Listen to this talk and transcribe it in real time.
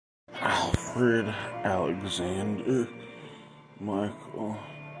Alfred Alexander Michael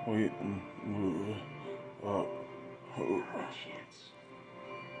Wheaton move up hope.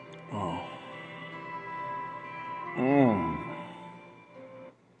 Oh.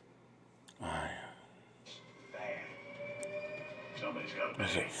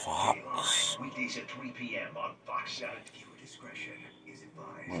 Is it Fox? Weekdays at 3 p.m. on Fox 7. Viewer discretion is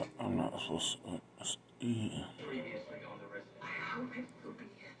advised. But I'm not supposed to eat. Previously on the Resident. How it will be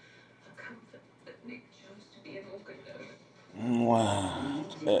a comfort that Nick chose to be an organ donor. Wow.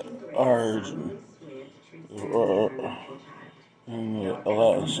 Origin. In the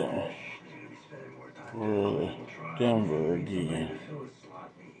election for Denver again. Is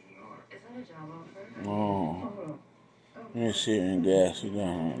that a job offer? Oh. Let me see in gas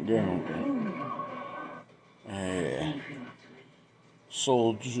down Denver. Yeah.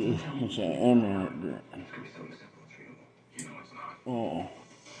 Soldier. It's an immigrant. Oh.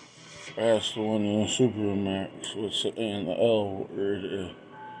 That's the one in the Supermax was in the L word. It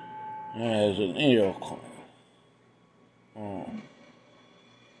has an aircon. Oh.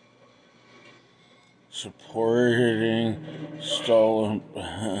 Supporting Stalin.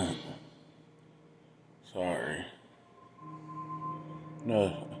 Sorry.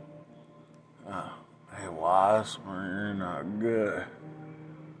 No. Hey, Wiseman, you're not good.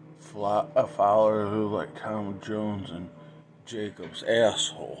 A follower who like Tom Jones and Jacob's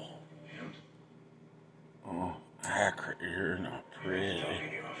asshole. Oh, Hacker, you're not pretty.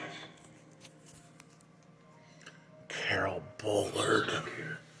 Carol Bullard.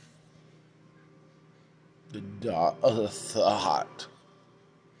 The dot of the thought.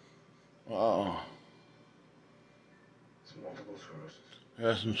 Oh.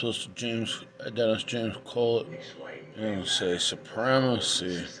 Yes, I'm supposed to Dennis James Cole and say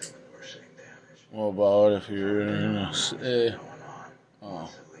supremacy. What about if you're gonna say, oh,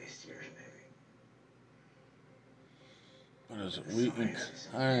 what is it, Wheaton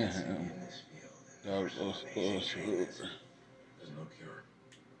Cunningham, Douglas Hooper,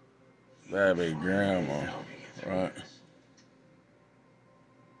 Baby Grandma, right?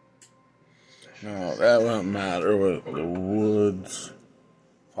 No, that wouldn't matter with the Woods,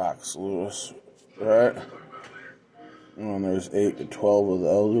 Fox Lewis, right? And there's 8 to 12 of the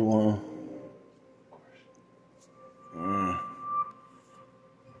elder one.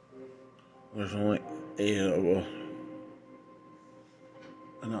 There's only 8 of us.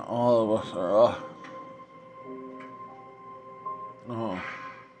 And all of us are off. Oh.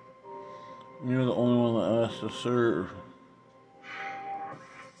 You're the only one that has to serve.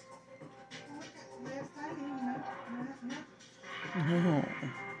 No.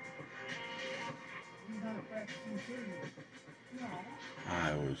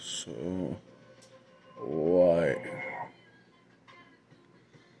 I was so white.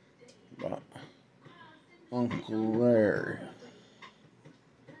 But Uncle Larry,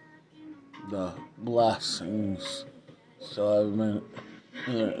 the blessings. So I've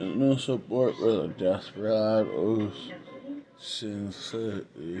been no support for the Desperados, Sin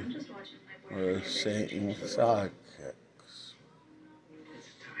City, or the Satan sidekicks.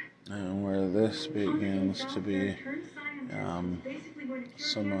 And where this begins to be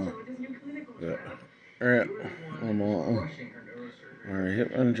some of the where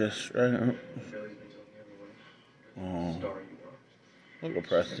Hitman just right up. Oh, look at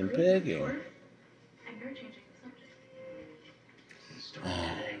Preston Peggy. Oh.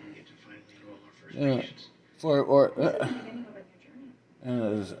 Yeah,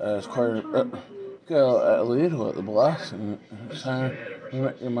 and as Carter go at lead with the blast and it's time to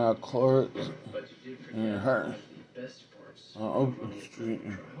make your mouth close and your heart on open street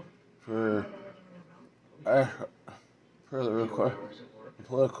for the request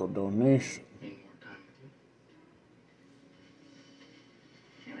political donation.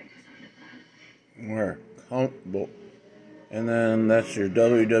 We're comfortable. And then that's your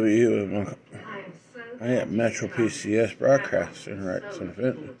WWE. I got Metro PCS broadcasting rights and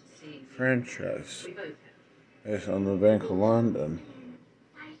event franchise. It's on the Bank of London.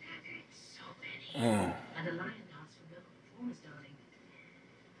 Oh.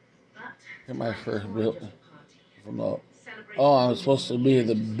 Get my first bill from the. Oh, I'm supposed to be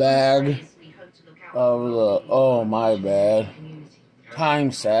the bag of the. Oh, my bad.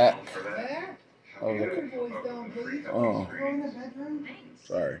 Time sack. Of the, oh.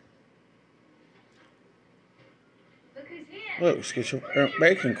 Sorry. Look, let's get some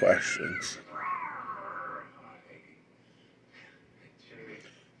bacon questions.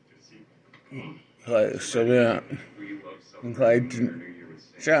 So yeah, like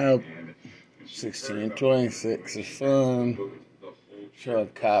child 16 and 26 is fun. show a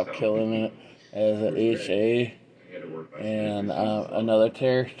cop killing it as a HA in another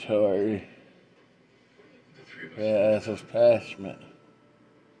territory. Yeah, as his punishment.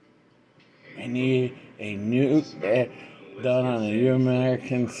 I need a nuke done on a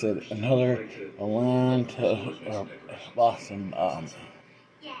American city. Another Atlanta Boston bomb.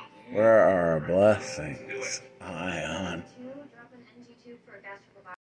 Where are our blessings, Ion?